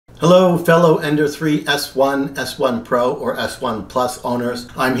Hello fellow Ender 3 S1, S1 Pro or S1 Plus owners.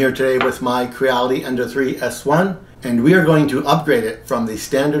 I'm here today with my Creality Ender 3 S1 and we are going to upgrade it from the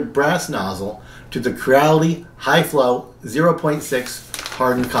standard brass nozzle to the Creality High Flow 0.6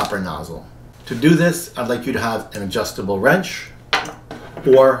 hardened copper nozzle. To do this, I'd like you to have an adjustable wrench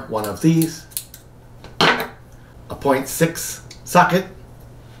or one of these, a 0.6 socket,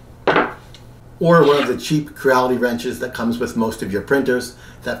 or one of the cheap Creality wrenches that comes with most of your printers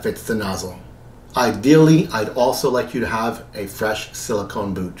that fits the nozzle. Ideally, I'd also like you to have a fresh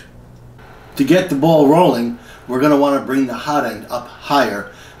silicone boot. To get the ball rolling, we're going to want to bring the hot end up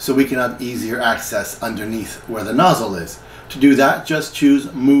higher so we can have easier access underneath where the nozzle is. To do that, just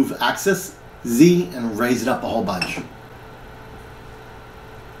choose Move Axis, Z, and raise it up a whole bunch.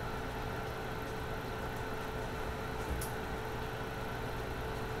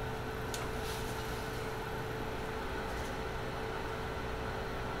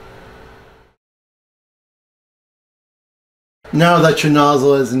 Now that your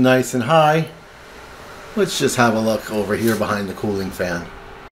nozzle is nice and high, let's just have a look over here behind the cooling fan.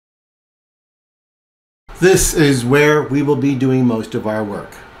 This is where we will be doing most of our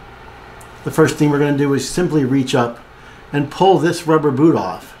work. The first thing we're going to do is simply reach up and pull this rubber boot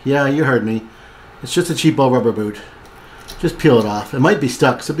off. Yeah, you heard me. It's just a cheap old rubber boot. Just peel it off. It might be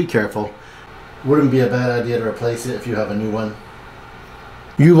stuck, so be careful. Wouldn't be a bad idea to replace it if you have a new one.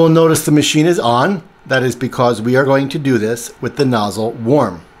 You will notice the machine is on. That is because we are going to do this with the nozzle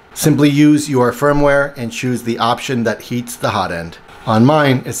warm. Simply use your firmware and choose the option that heats the hot end. On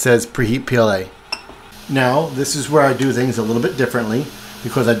mine, it says Preheat PLA. Now, this is where I do things a little bit differently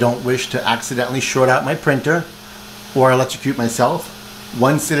because I don't wish to accidentally short out my printer or electrocute myself.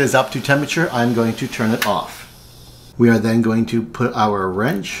 Once it is up to temperature, I'm going to turn it off. We are then going to put our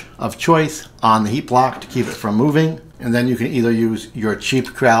wrench of choice on the heat block to keep it from moving. And then you can either use your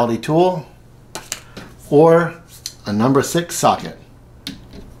cheap Creality tool or a number 6 socket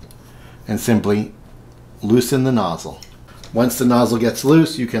and simply loosen the nozzle. Once the nozzle gets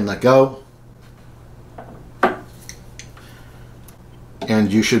loose, you can let go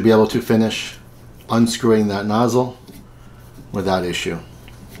and you should be able to finish unscrewing that nozzle without issue.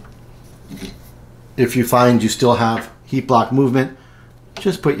 If you find you still have heat block movement,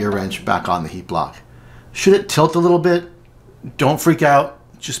 just put your wrench back on the heat block. Should it tilt a little bit, don't freak out,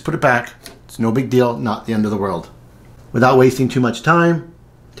 just put it back. It's no big deal, not the end of the world. Without wasting too much time,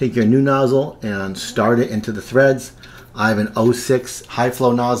 take your new nozzle and start it into the threads. I have an 06 high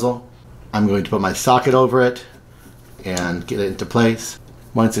flow nozzle. I'm going to put my socket over it and get it into place.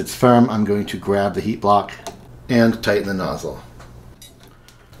 Once it's firm, I'm going to grab the heat block and tighten the nozzle.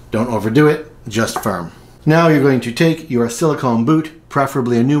 Don't overdo it, just firm. Now you're going to take your silicone boot,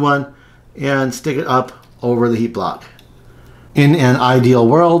 preferably a new one, and stick it up over the heat block. In an ideal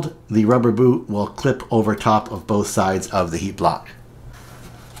world, the rubber boot will clip over top of both sides of the heat block.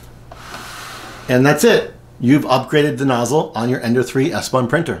 And that's it. You've upgraded the nozzle on your Ender 3 S1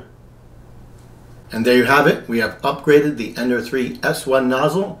 printer. And there you have it. We have upgraded the Ender 3 S1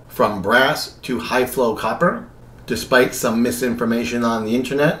 nozzle from brass to high flow copper. Despite some misinformation on the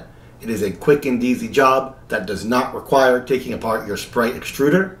internet, it is a quick and easy job that does not require taking apart your Sprite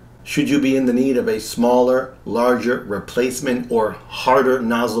Extruder. Should you be in the need of a smaller, larger replacement or harder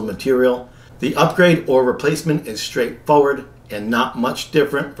nozzle material, the upgrade or replacement is straightforward and not much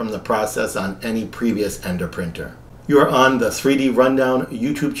different from the process on any previous Ender printer. You are on the 3D Rundown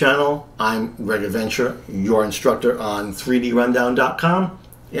YouTube channel. I'm Greg Adventure, your instructor on 3drundown.com,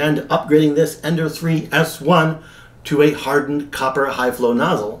 and upgrading this Ender 3 S1 to a hardened copper high flow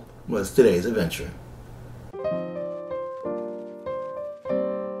nozzle was today's adventure.